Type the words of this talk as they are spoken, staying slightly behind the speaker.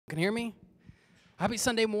Can you hear me? Happy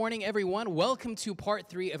Sunday morning, everyone. Welcome to part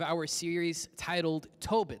 3 of our series titled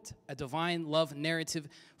Tobit, a divine love narrative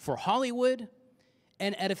for Hollywood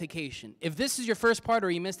and edification. If this is your first part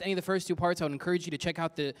or you missed any of the first 2 parts, I would encourage you to check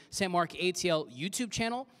out the St. Mark ATL YouTube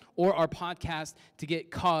channel or our podcast to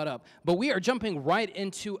get caught up. But we are jumping right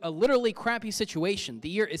into a literally crappy situation. The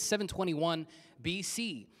year is 721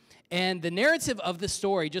 BC. And the narrative of this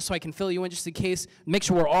story, just so I can fill you in, just in case, make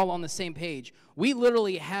sure we're all on the same page, we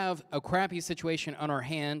literally have a crappy situation on our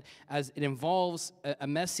hand as it involves a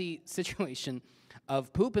messy situation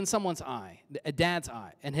of poop in someone's eye, a dad's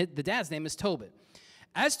eye. And the dad's name is Tobit.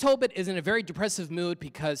 As Tobit is in a very depressive mood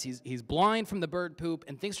because he's blind from the bird poop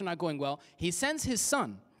and things are not going well, he sends his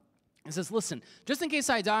son and says, listen, just in case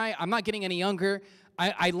I die, I'm not getting any younger.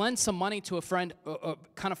 I lent some money to a friend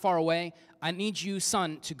kind of far away. I need you,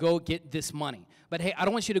 son, to go get this money. But hey, I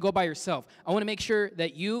don't want you to go by yourself. I want to make sure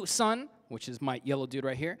that you, son, which is my yellow dude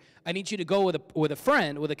right here, I need you to go with a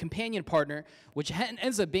friend, with a companion partner, which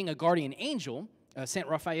ends up being a guardian angel, Saint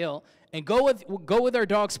Raphael, and go with our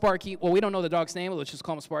dog Sparky. Well, we don't know the dog's name, but let's just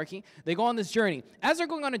call him Sparky. They go on this journey. As they're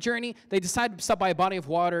going on a journey, they decide to stop by a body of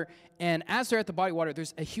water, and as they're at the body of water,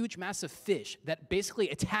 there's a huge, massive fish that basically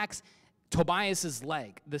attacks Tobias's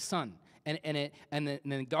leg, the son. And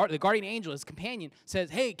the guardian angel, his companion, says,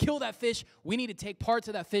 hey, kill that fish. We need to take parts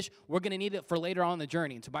of that fish. We're going to need it for later on in the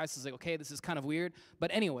journey. And Tobias is like, okay, this is kind of weird.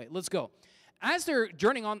 But anyway, let's go. As they're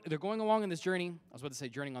going along in this journey. I was about to say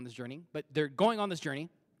journeying on this journey, but they're going on this journey.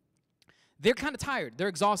 They're kind of tired. They're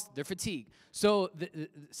exhausted. They're fatigued. So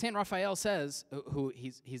Saint Raphael says, who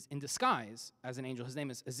he's in disguise as an angel. His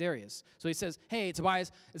name is Azarias. So he says, hey,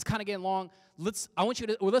 Tobias, it's kind of getting long. Let's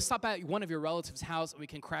stop at one of your relatives' house. We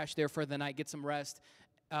can crash there for the night, get some rest.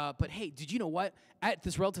 But hey, did you know what? At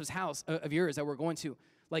this relative's house of yours that we're going to,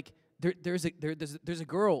 like, there's a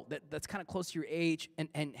girl that's kind of close to your age.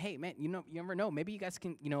 And hey, man, you never know. Maybe you guys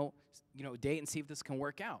can, date and see if this can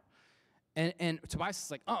work out. And Tobias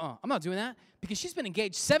is like, I'm not doing that because she's been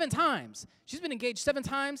engaged 7 times. She's been engaged 7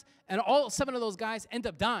 times, and all 7 of those guys end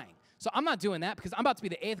up dying. So I'm not doing that because I'm about to be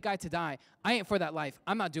the 8th guy to die. I ain't for that life.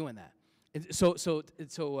 I'm not doing that. So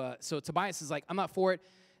Tobias is like, I'm not for it.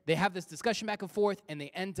 They have this discussion back and forth, and they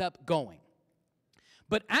end up going.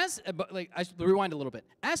 But I should rewind a little bit.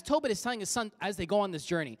 As Tobit is telling his son as they go on this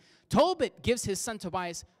journey, Tobit gives his son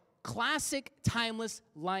Tobias classic, timeless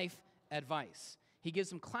life advice. He gives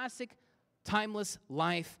him classic, timeless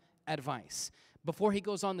life advice before he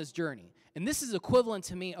goes on this journey. And this is equivalent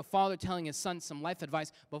to me, a father telling his son some life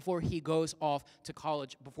advice before he goes off to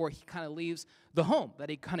college, before he kind of leaves the home that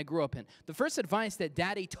he kind of grew up in. The first advice that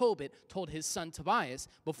Daddy Tobit told his son Tobias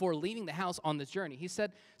before leaving the house on this journey, he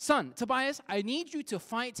said, son, Tobias, I need you to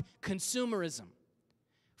fight consumerism.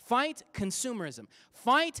 Fight consumerism.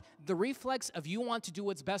 Fight the reflex of you want to do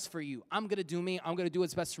what's best for you. I'm going to do me. I'm going to do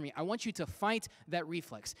what's best for me. I want you to fight that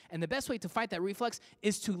reflex. And the best way to fight that reflex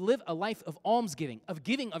is to live a life of almsgiving, of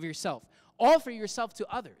giving of yourself. Offer yourself to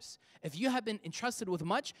others. If you have been entrusted with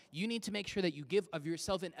much, you need to make sure that you give of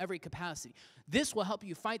yourself in every capacity. This will help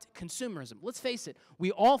you fight consumerism. Let's face it,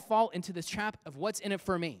 we all fall into this trap of what's in it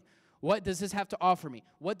for me. What does this have to offer me?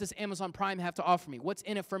 What does Amazon Prime have to offer me? What's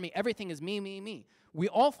in it for me? Everything is me, me, me. We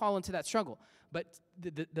all fall into that struggle. But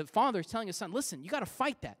the father is telling his son, listen, you got to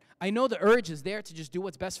fight that. I know the urge is there to just do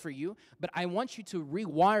what's best for you, but I want you to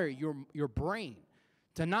rewire your brain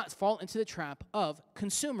to not fall into the trap of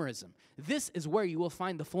consumerism. This is where you will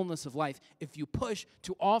find the fullness of life if you push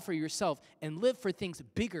to offer yourself and live for things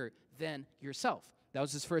bigger than yourself. That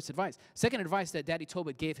was his first advice. Second advice that Daddy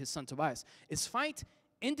Tobit gave his son Tobias is fight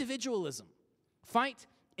individualism. Fight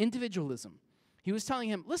individualism. He was telling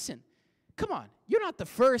him, listen, come on, you're not the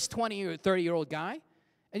first 20 or 30-year-old guy,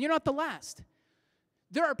 and you're not the last.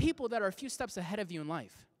 There are people that are a few steps ahead of you in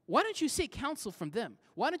life. Why don't you seek counsel from them?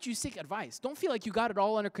 Why don't you seek advice? Don't feel like you got it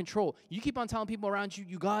all under control. You keep on telling people around you,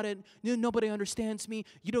 you got it, nobody understands me,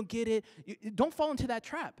 you don't get it. Don't fall into that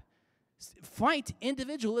trap. Fight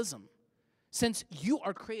individualism. Since you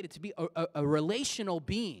are created to be a relational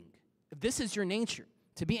being, if this is your nature,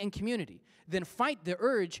 to be in community, then fight the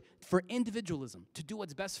urge for individualism, to do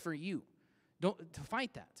what's best for you. To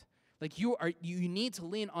fight that. Like you need to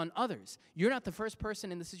lean on others. You're not the first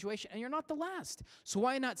person in the situation, and you're not the last. So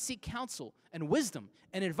why not seek counsel and wisdom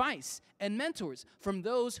and advice and mentors from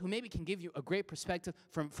those who maybe can give you a great perspective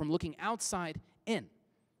from looking outside in?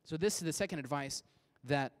 So this is the second advice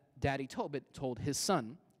that Daddy Tobit told his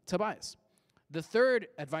son, Tobias. The third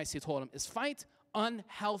advice he told him is fight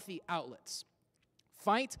unhealthy outlets.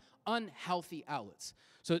 Fight unhealthy outlets.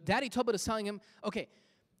 So Daddy Tobit is telling him, okay,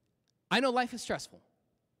 I know life is stressful.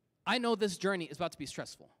 I know this journey is about to be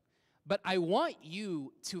stressful. But I want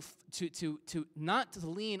you to not to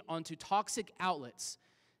lean onto toxic outlets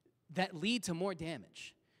that lead to more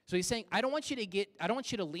damage. So he's saying, I don't want you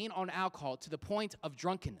to lean on alcohol to the point of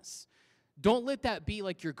drunkenness. Don't let that be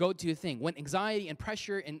like your go-to thing. When anxiety and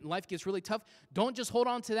pressure and life gets really tough, don't just hold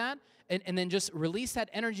on to that and then just release that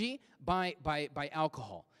energy by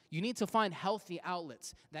alcohol. You need to find healthy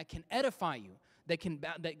outlets that can edify you, that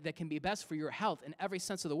can be best for your health in every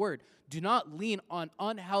sense of the word. Do not lean on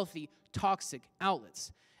unhealthy, toxic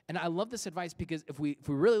outlets. And I love this advice because if we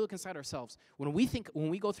really look inside ourselves, when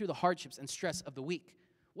we go through the hardships and stress of the week,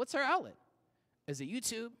 what's our outlet? Is it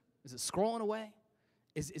YouTube? Is it scrolling away?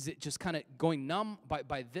 Is it just kind of going numb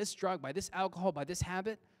by this drug, by this alcohol, by this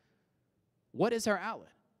habit? What is our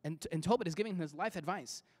outlet? And Tobit is giving his life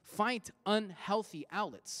advice. Find unhealthy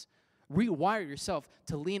outlets. Rewire yourself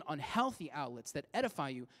to lean on healthy outlets that edify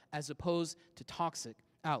you as opposed to toxic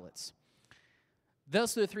outlets.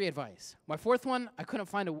 Those are the three advice. My fourth one, I couldn't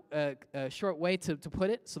find a short way to put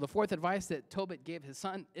it. So the fourth advice that Tobit gave his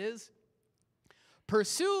son is,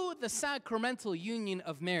 pursue the sacramental union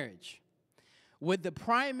of marriage with the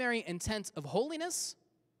primary intent of holiness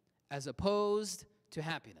as opposed to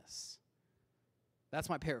happiness. That's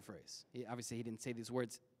my paraphrase. Obviously, he didn't say these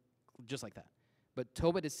words just like that. But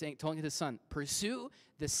Tobit is telling his son, pursue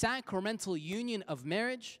the sacramental union of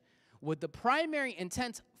marriage with the primary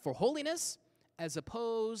intent for holiness as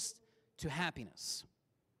opposed to happiness.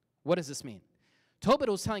 What does this mean? Tobit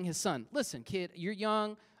was telling his son, listen, kid, you're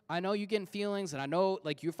young. I know you're getting feelings, and I know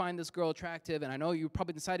like you find this girl attractive, and I know you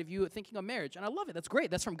probably decided you thinking of marriage, and I love it. That's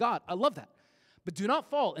great. That's from God. I love that. But do not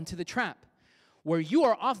fall into the trap where you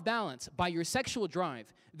are off balance by your sexual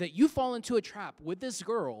drive, that you fall into a trap with this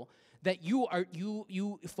girl that you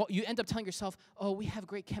end up telling yourself, oh, we have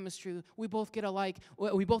great chemistry, we both get alike,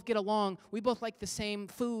 we both get along, we both like the same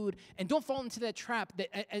food, and don't fall into that trap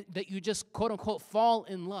that you just quote unquote fall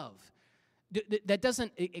in love. That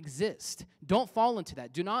doesn't exist. Don't fall into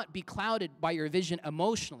that. Do not be clouded by your vision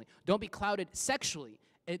emotionally. Don't be clouded sexually,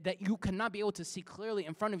 that you cannot be able to see clearly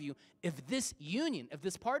in front of you if this union, if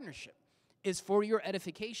this partnership is for your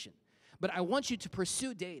edification. But I want you to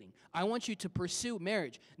pursue dating. I want you to pursue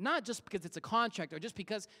marriage, not just because it's a contract or just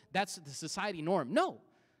because that's the society norm. No.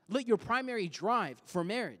 Let your primary drive for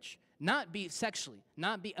marriage not be sexually,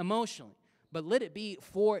 not be emotionally, but let it be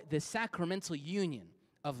for the sacramental union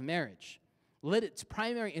of marriage. Let its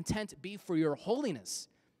primary intent be for your holiness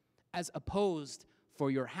as opposed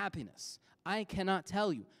for your happiness. I cannot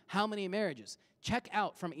tell you how many marriages check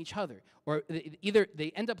out from each other, or either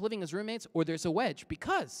they end up living as roommates or there's a wedge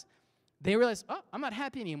because they realize, oh, I'm not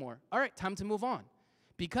happy anymore. All right, time to move on.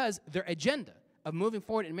 Because their agenda of moving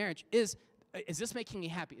forward in marriage is this making me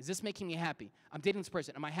happy? Is this making me happy? I'm dating this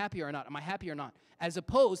person. Am I happy or not? Am I happy or not? As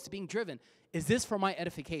opposed to being driven, is this for my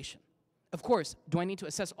edification? Of course, do I need to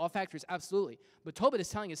assess all factors? Absolutely. But Tobit is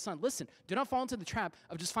telling his son, listen, do not fall into the trap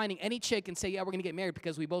of just finding any chick and say, yeah, we're going to get married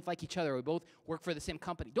because we both like each other or we both work for the same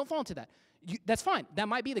company. Don't fall into that. That's fine. That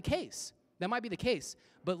might be the case. That might be the case.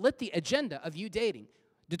 But let the agenda of you dating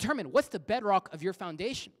determine what's the bedrock of your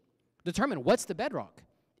foundation. Determine what's the bedrock.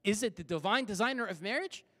 Is it the divine designer of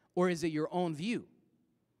marriage or is it your own view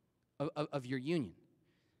of your union?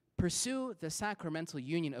 Pursue the sacramental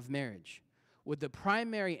union of marriage with the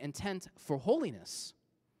primary intent for holiness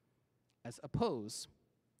as opposed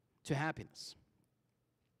to happiness.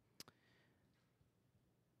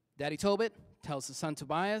 Daddy Tobit tells his son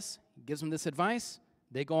Tobias, he gives him this advice.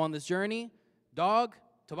 They go on this journey. Dog,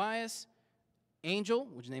 Tobias, angel,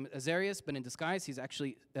 which is named Azarias, but in disguise, he's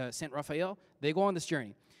actually Saint Raphael. They go on this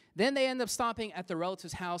journey. Then they end up stopping at the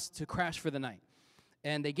relative's house to crash for the night.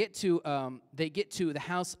 And they get to the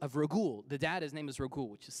house of Ragul. The dad, his name is Ragul,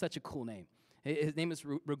 which is such a cool name. His name is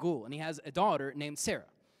Ragul, and he has a daughter named Sarah.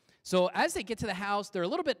 So as they get to the house, they're a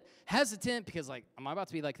little bit hesitant because, like, am I about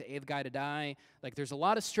to be, like, the 8th guy to die? Like, there's a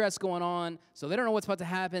lot of stress going on, so they don't know what's about to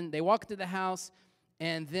happen. They walk into the house,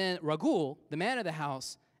 and then Ragul, the man of the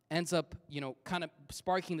house, ends up, kind of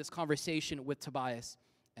sparking this conversation with Tobias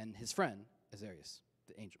and his friend, Azarias,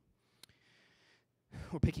 the angel.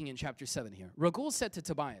 We're picking in chapter 7 here. Ragul said to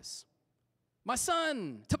Tobias, my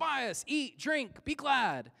son, Tobias, eat, drink, be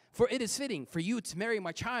glad, for it is fitting for you to marry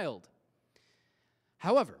my child.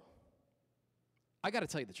 However, I got to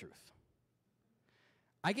tell you the truth.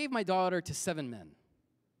 I gave my daughter to 7 men,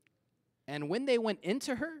 and when they went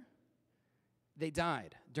into her, they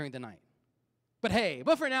died during the night. But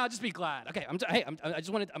for now, just be glad. Okay, I'm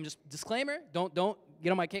just disclaimer. Don't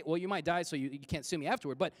get on my case. Well, you might die, so you can't sue me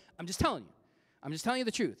afterward. But I'm just telling you. I'm just telling you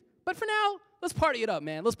the truth. But for now, let's party it up,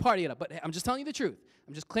 man. Let's party it up. But I'm just telling you the truth.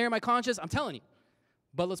 I'm just clearing my conscience. I'm telling you.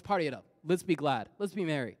 But let's party it up. Let's be glad. Let's be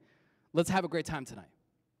merry. Let's have a great time tonight.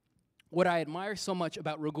 What I admire so much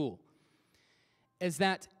about Ragul is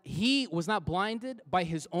that he was not blinded by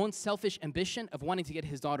his own selfish ambition of wanting to get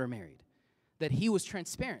his daughter married. That he was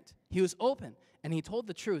transparent, he was open, and he told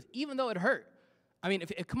the truth, even though it hurt. I mean,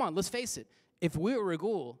 come on, let's face it. If we were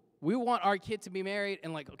Ragul, we want our kid to be married,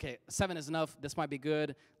 and like, okay, 7 is enough. This might be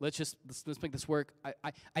good. Let's make this work.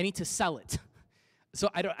 I need to sell it, so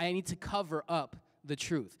I need to cover up the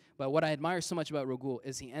truth. But what I admire so much about Ragul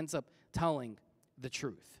is he ends up telling the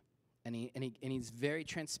truth, and he's very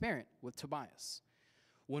transparent with Tobias.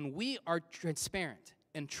 When we are transparent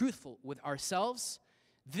and truthful with ourselves,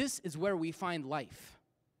 this is where we find life.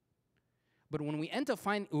 But when we end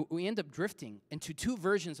up drifting into two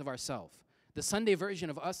versions of ourselves. The Sunday version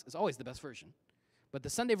of us is always the best version. But the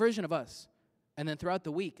Sunday version of us, and then throughout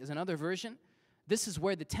the week is another version, this is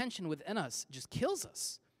where the tension within us just kills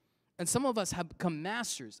us. And some of us have become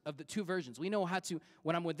masters of the two versions. We know how to,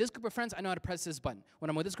 when I'm with this group of friends, I know how to press this button. When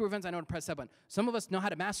I'm with this group of friends, I know how to press that button. Some of us know how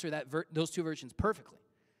to master those two versions perfectly.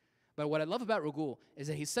 But what I love about Ragul is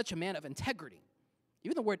that he's such a man of integrity.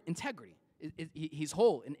 Even the word integrity. He's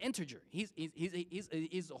whole, an integer. He's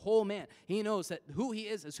a whole man. He knows that who he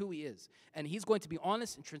is who he is. And he's going to be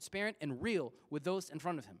honest and transparent and real with those in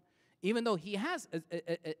front of him. Even though he has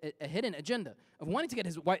a hidden agenda of wanting to get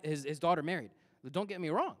his daughter married. Don't get me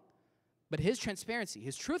wrong. But his transparency,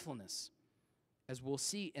 his truthfulness, as we'll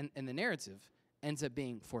see in the narrative, ends up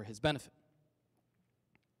being for his benefit.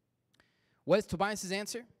 What is Tobias'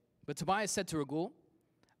 answer? But Tobias said to Ragul,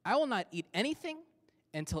 I will not eat anything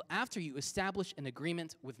until after you establish an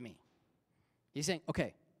agreement with me. He's saying,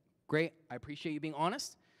 okay, great, I appreciate you being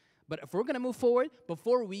honest, but if we're going to move forward,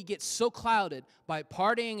 before we get so clouded by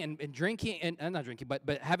partying and drinking, and not drinking,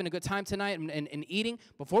 but having a good time tonight and eating,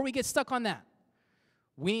 before we get stuck on that,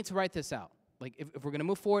 we need to write this out. Like, if we're going to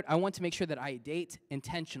move forward, I want to make sure that I date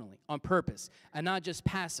intentionally, on purpose, and not just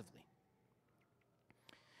passively.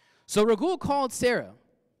 So Ragul called Sarah,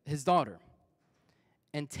 his daughter,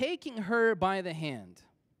 and taking her by the hand,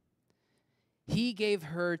 he gave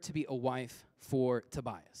her to be a wife for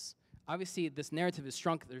Tobias. Obviously, this narrative is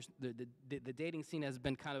shrunk. The dating scene has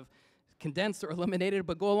been kind of condensed or eliminated,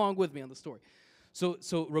 but go along with me on the story. So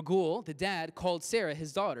Ragul, the dad, called Sarah,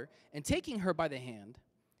 his daughter, and taking her by the hand,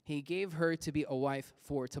 he gave her to be a wife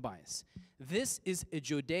for Tobias. This is a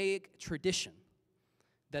Judaic tradition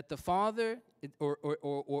that the father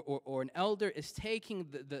or an elder is taking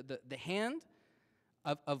the hand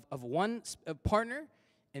of one partner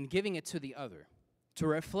and giving it to the other to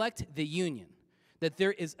reflect the union, that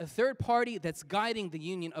there is a third party that's guiding the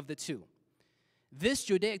union of the two. This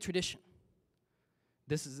Judaic tradition,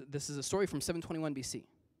 this is a story from 721 BC,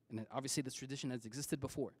 and obviously this tradition has existed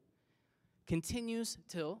before, continues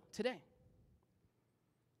till today.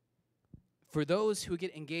 For those who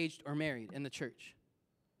get engaged or married in the church,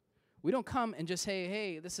 we don't come and just say,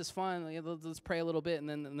 hey, this is fun, let's pray a little bit, and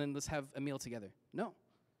then let's have a meal together. No.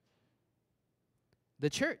 The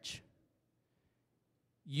church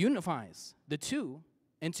unifies the two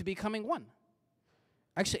into becoming one.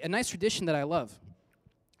 Actually, a nice tradition that I love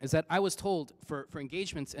is that I was told for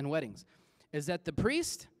engagements and weddings is that the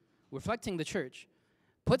priest, reflecting the church,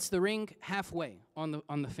 puts the ring halfway on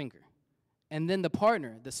the finger. And then the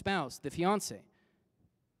partner, the spouse, the fiancé,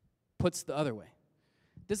 puts the other way.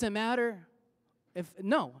 Doesn't matter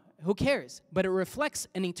who cares? But it reflects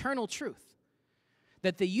an eternal truth.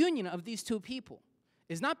 That the union of these two people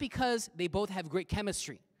is not because they both have great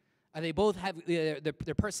chemistry, or they both have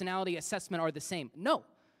their personality assessment are the same. No.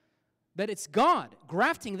 That it's God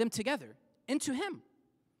grafting them together into Him.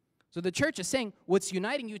 So the church is saying what's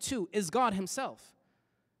uniting you two is God Himself.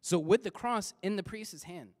 So with the cross in the priest's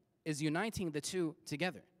hand is uniting the two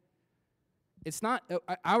together. It's not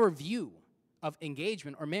our view of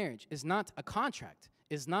engagement or marriage is not a contract,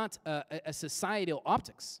 is not a societal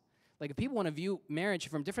optics. Like if people want to view marriage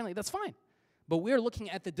from differently, that's fine. But we're looking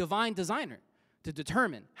at the divine designer to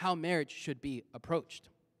determine how marriage should be approached.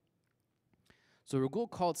 So Ragul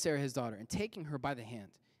called Sarah his daughter, and taking her by the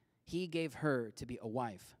hand, he gave her to be a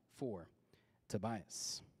wife for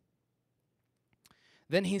Tobias.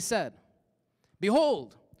 Then he said,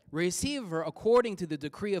 behold, receive her according to the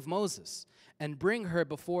decree of Moses, and bring her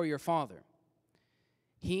before your father.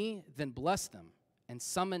 He then blessed them and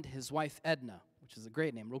summoned his wife Edna, which is a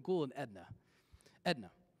great name, Ragul and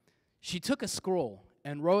Edna. She took a scroll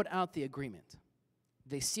and wrote out the agreement.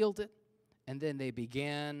 They sealed it, and then they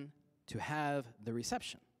began to have the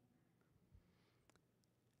reception.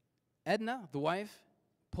 Edna, the wife,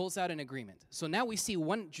 pulls out an agreement. So now we see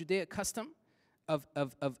one Judaic custom of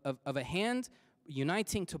a hand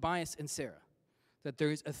uniting Tobias and Sarah, that there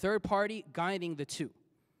is a third party guiding the two.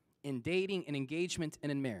 in dating, in engagement,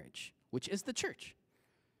 and in marriage, which is the church.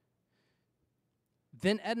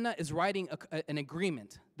 Then Edna is writing an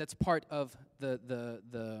agreement that's part of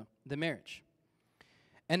the marriage.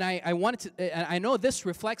 And I wanted to, and I know this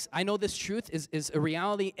reflects, I know this truth is a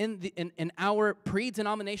reality in our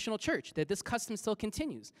pre-denominational church, that this custom still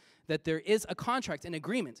continues, that there is a contract, an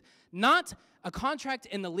agreement, not a contract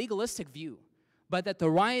in the legalistic view, but that the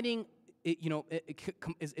writing,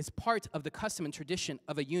 is part of the custom and tradition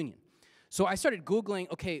of a union. So I started Googling,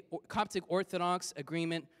 okay, Coptic Orthodox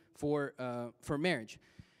agreement for marriage,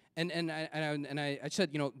 and I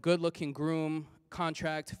said, good-looking groom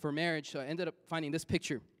contract for marriage. So I ended up finding this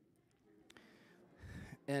picture,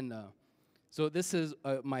 and so this is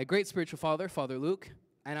my great spiritual father, Father Luke,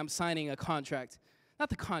 and I'm signing a contract, not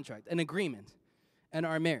the contract, an agreement, in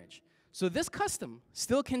our marriage. So this custom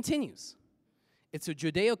still continues. It's a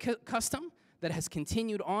Judeo custom that has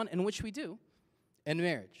continued on, in which we do in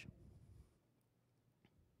marriage.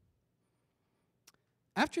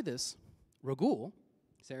 After this, Ragul,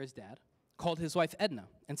 Sarah's dad, called his wife Edna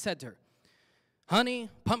and said to her, "Honey,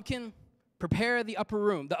 Pumpkin, prepare the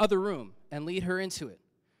other room, and lead her into it."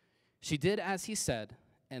 She did as he said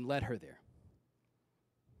and led her there.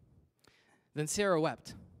 Then Sarah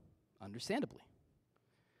wept, understandably.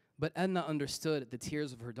 But Edna understood the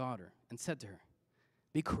tears of her daughter and said to her,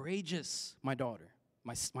 "Be courageous, my daughter,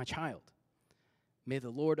 my child. May the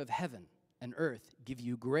Lord of heaven and earth give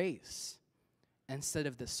you grace instead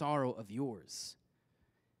of the sorrow of yours.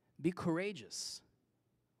 Be courageous,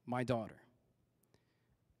 my daughter."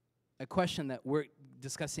 A question that we're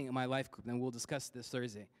discussing in my life group, and we'll discuss this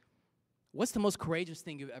Thursday. What's the most courageous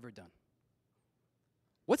thing you've ever done?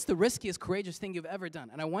 What's the riskiest, courageous thing you've ever done?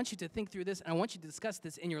 And I want you to think through this, and I want you to discuss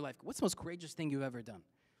this in your life. What's the most courageous thing you've ever done?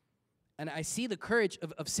 And I see the courage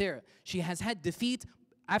of Sarah. She has had defeat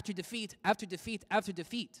after defeat after defeat after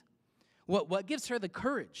defeat. What gives her the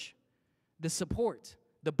courage, the support,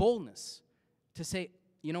 the boldness to say,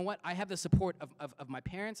 you know what, I have the support of my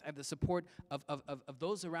parents, I have the support of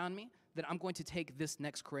those around me, that I'm going to take this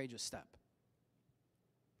next courageous step.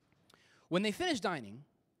 When they finished dining,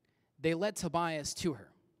 they led Tobias to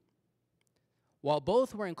her. While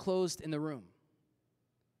both were enclosed in the room,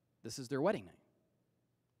 this is their wedding night,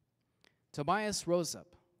 Tobias rose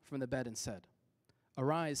up from the bed and said,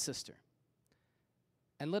 "Arise, sister,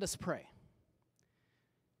 and let us pray."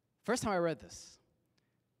 First time I read this,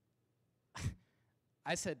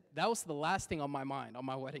 I said, that was the last thing on my mind on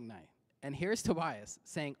my wedding night. And here's Tobias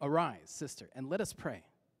saying, "Arise, sister, and let us pray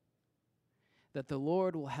that the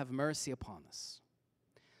Lord will have mercy upon us."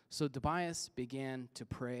 So Tobias began to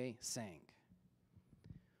pray, saying,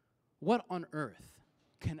 what on earth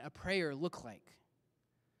can a prayer look like?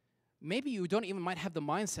 Maybe you don't even might have the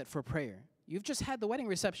mindset for prayer. You've just had the wedding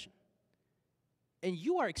reception, and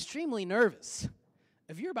you are extremely nervous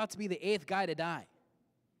if you're about to be the 8th guy to die.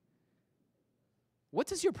 What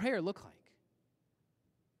does your prayer look like?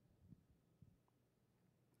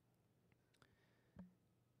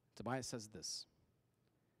 Tobias says this,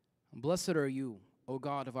 "Blessed are you, O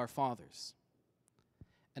God of our fathers,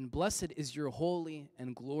 and blessed is your holy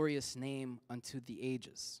and glorious name unto the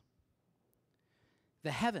ages.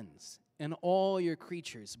 The heavens and all your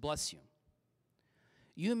creatures bless you.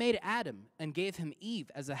 You made Adam and gave him Eve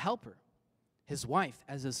as a helper, his wife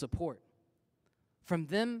as a support. From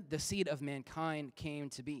them the seed of mankind came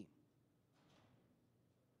to be.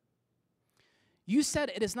 You said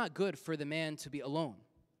it is not good for the man to be alone.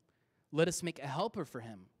 Let us make a helper for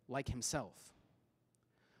him like himself.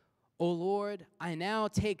 O Lord, I now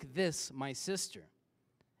take this, my sister,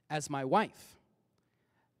 as my wife,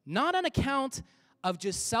 not on account of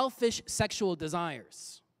just selfish sexual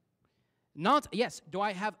desires. Not, yes, do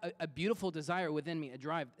I have a beautiful desire within me,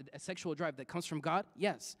 a sexual drive that comes from God?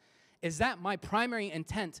 Yes. Is that my primary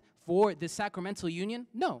intent for this sacramental union?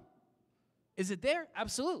 No. Is it there?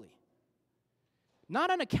 Absolutely. Not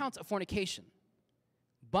on account of fornication,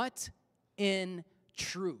 but in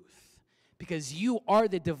truth. Because you are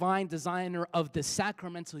the divine designer of the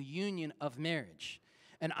sacramental union of marriage.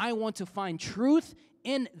 And I want to find truth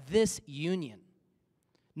in this union.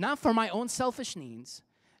 Not for my own selfish needs,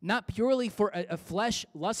 not purely for a flesh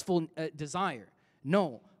lustful desire.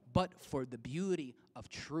 No, but for the beauty of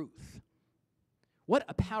truth. What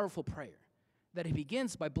a powerful prayer that he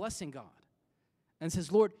begins by blessing God and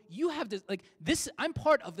says, Lord, you have this, I'm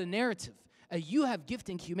part of the narrative. You have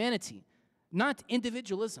gifting humanity, not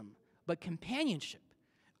individualism, but companionship.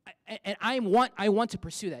 And I want to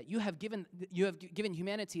pursue that. You have given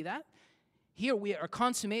humanity that. Here we are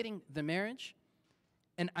consummating the marriage,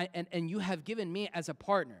 and you have given me as a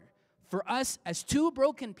partner for us as two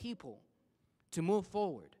broken people to move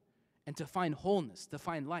forward and to find wholeness, to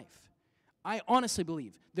find life. I honestly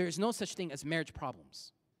believe there is no such thing as marriage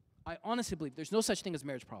problems. I honestly believe there's no such thing as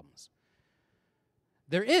marriage problems.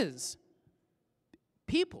 There is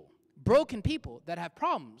people, broken people, that have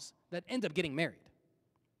problems that end up getting married.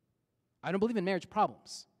 I don't believe in marriage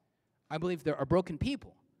problems. I believe there are broken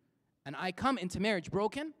people. And I come into marriage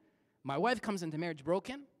broken, my wife comes into marriage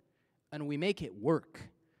broken, and we make it work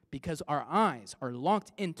because our eyes are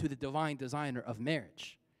locked into the divine designer of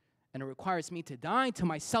marriage. And it requires me to die to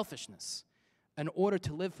my selfishness in order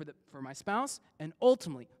to live for my spouse and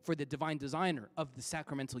ultimately for the divine designer of the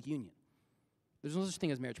sacramental union. There's no such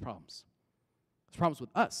thing as marriage problems. There's problems with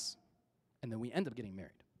us, and then we end up getting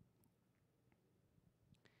married.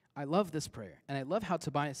 I love this prayer, and I love how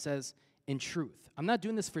Tobias says, in truth. I'm not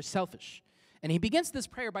doing this for selfish. And he begins this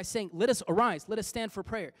prayer by saying, let us arise, let us stand for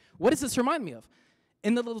prayer. What does this remind me of?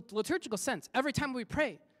 In the liturgical sense, every time we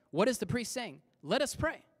pray, what is the priest saying? Let us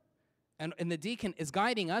pray. And the deacon is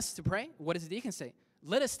guiding us to pray. What does the deacon say?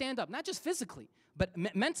 Let us stand up, not just physically, but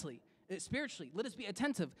mentally, spiritually. Let us be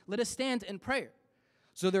attentive. Let us stand in prayer.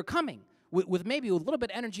 So they're coming with maybe a little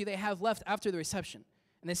bit of energy they have left after the reception.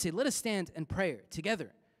 And they say, let us stand in prayer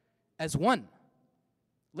together as one.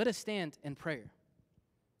 Let us stand in prayer.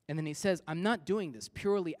 And then he says, I'm not doing this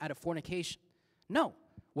purely out of fornication. No,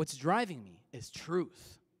 what's driving me is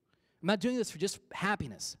truth. I'm not doing this for just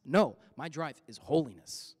happiness. No, my drive is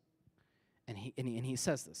holiness. And he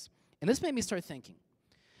says this. And this made me start thinking.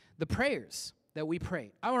 The prayers that we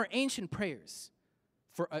pray, our ancient prayers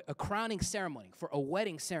for a crowning ceremony, for a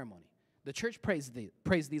wedding ceremony, the church prays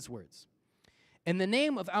these words. In the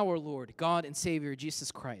name of our Lord, God and Savior,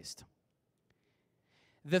 Jesus Christ,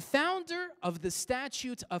 the founder of the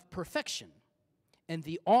statute of perfection and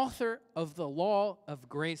the author of the law of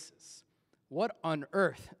graces. What on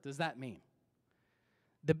earth does that mean?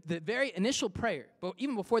 The very initial prayer, but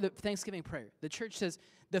even before the Thanksgiving prayer, the church says,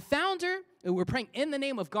 the founder, and we're praying in the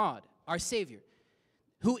name of God, our Savior,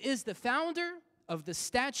 who is the founder of the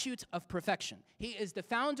statute of perfection. He is the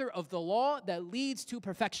founder of the law that leads to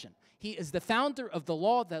perfection. He is the founder of the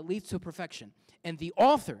law that leads to perfection, and the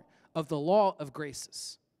author of the law of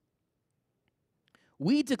graces.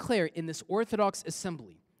 We declare in this Orthodox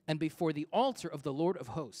assembly and before the altar of the Lord of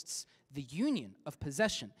hosts the union of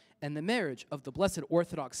possession and the marriage of the blessed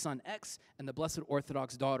Orthodox son X and the blessed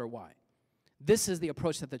Orthodox daughter Y. This is the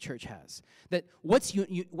approach that the church has. That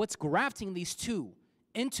what's grafting these two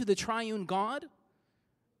into the triune God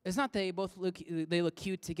is not they look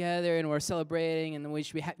cute together and we're celebrating and we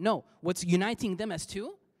should be happy. No, what's uniting them as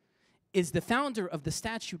two is the founder of the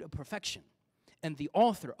statute of perfection and the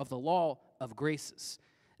author of the law of graces.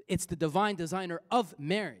 It's the divine designer of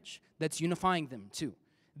marriage that's unifying them too.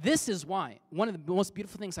 This is why one of the most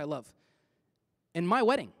beautiful things I love in my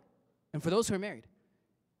wedding, and for those who are married,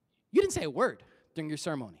 you didn't say a word during your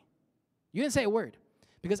ceremony. You didn't say a word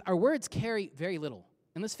because our words carry very little.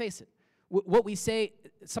 And let's face it, what we say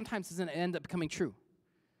sometimes doesn't end up becoming true.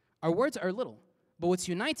 Our words are little, but what's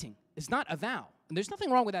uniting is not a vow. And there's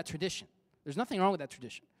nothing wrong with that tradition. There's nothing wrong with that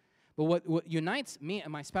tradition. But what unites me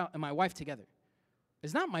and my spouse and my wife together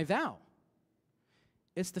is not my vow.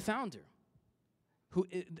 It's the founder, who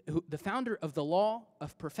the founder of the law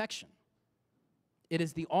of perfection. It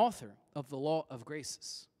is the author of the law of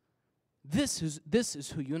graces. This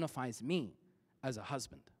is who unifies me as a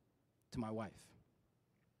husband to my wife.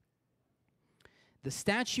 The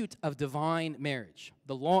statute of divine marriage,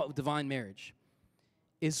 the law of divine marriage,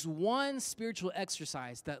 is one spiritual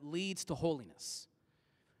exercise that leads to holiness.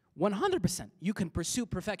 100%, you can pursue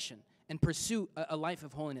perfection and pursue a life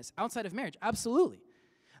of holiness outside of marriage, absolutely.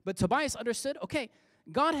 But Tobias understood, okay,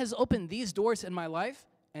 God has opened these doors in my life,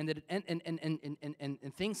 and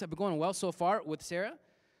things have been going well so far with Sarah.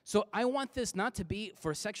 So I want this not to be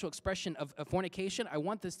for sexual expression of fornication. I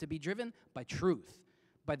want this to be driven by truth,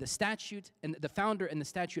 by the statute and the founder and the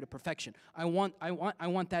statute of perfection. I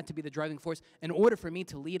want that to be the driving force in order for me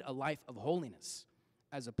to lead a life of holiness,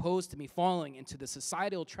 as opposed to me falling into the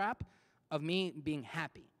societal trap of me being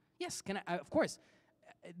happy. Yes, of course,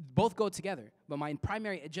 both go together, but my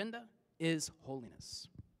primary agenda is holiness.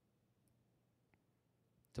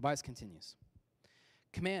 Tobias continues.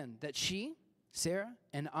 Command that she, Sarah,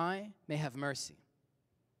 and I may have mercy,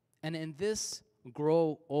 and in this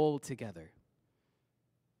grow old together.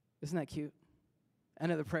 Isn't that cute?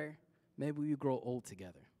 End of the prayer. Maybe we grow old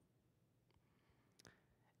together.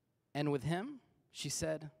 And with him, she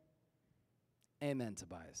said, Amen,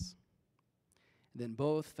 Tobias. Then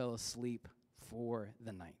both fell asleep for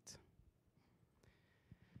the night.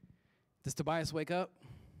 Does Tobias wake up?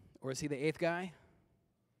 Or is he the eighth guy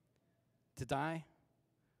to die?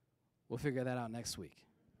 We'll figure that out next week.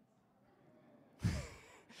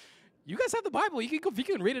 You guys have the Bible. You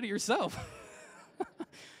can read it yourself.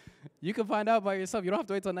 You can find out by yourself. You don't have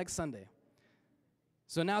to wait till next Sunday.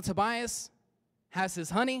 So now Tobias has his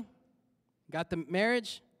honey, got the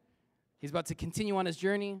marriage. He's about to continue on his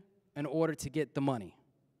journey in order to get the money.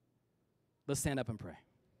 Let's stand up and pray.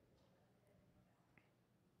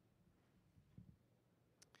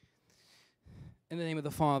 In the name of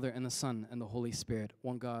the Father, and the Son, and the Holy Spirit,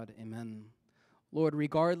 one God, amen. Lord,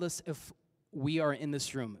 regardless if we are in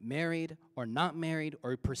this room, married or not married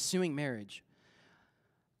or pursuing marriage,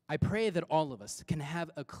 I pray that all of us can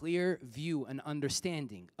have a clear view and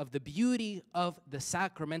understanding of the beauty of the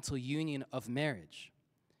sacramental union of marriage.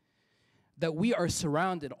 That we are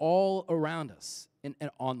surrounded all around us, and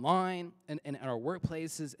online, and in our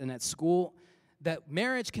workplaces, and at school, that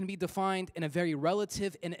marriage can be defined in a very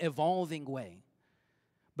relative and evolving way.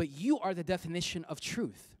 But you are the definition of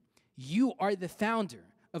truth. You are the founder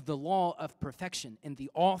of the law of perfection and the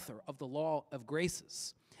author of the law of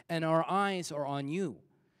graces. And our eyes are on you.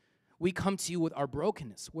 We come to you with our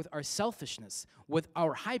brokenness, with our selfishness, with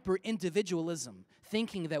our hyper-individualism,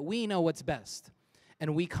 thinking that we know what's best.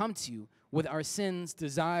 And we come to you with our sins,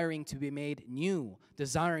 desiring to be made new,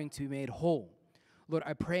 desiring to be made whole. Lord,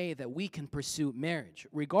 I pray that we can pursue marriage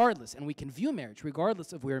regardless, and we can view marriage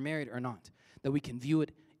regardless if we are married or not, that we can view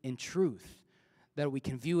it in truth, that we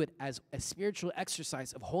can view it as a spiritual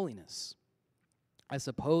exercise of holiness, as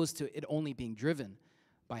opposed to it only being driven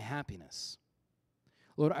by happiness.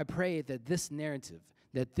 Lord, I pray that this narrative,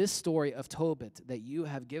 that this story of Tobit that you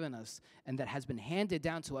have given us and that has been handed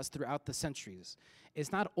down to us throughout the centuries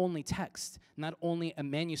is not only text, not only a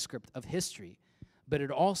manuscript of history, but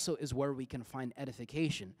it also is where we can find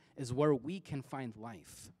edification, is where we can find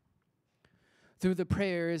life. Through the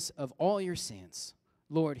prayers of all your saints,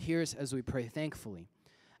 Lord, hear us as we pray thankfully.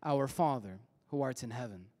 Our Father, who art in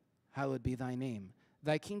heaven, hallowed be thy name.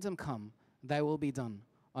 Thy kingdom come, thy will be done,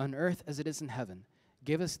 on earth as it is in heaven.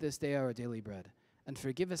 Give us this day our daily bread, and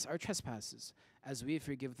forgive us our trespasses, as we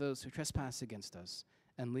forgive those who trespass against us.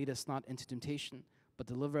 And lead us not into temptation, but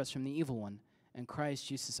deliver us from the evil one. And Christ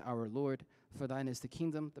Jesus our Lord, for thine is the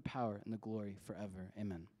kingdom, the power, and the glory forever.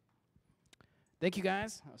 Amen. Thank you,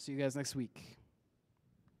 guys. I'll see you guys next week.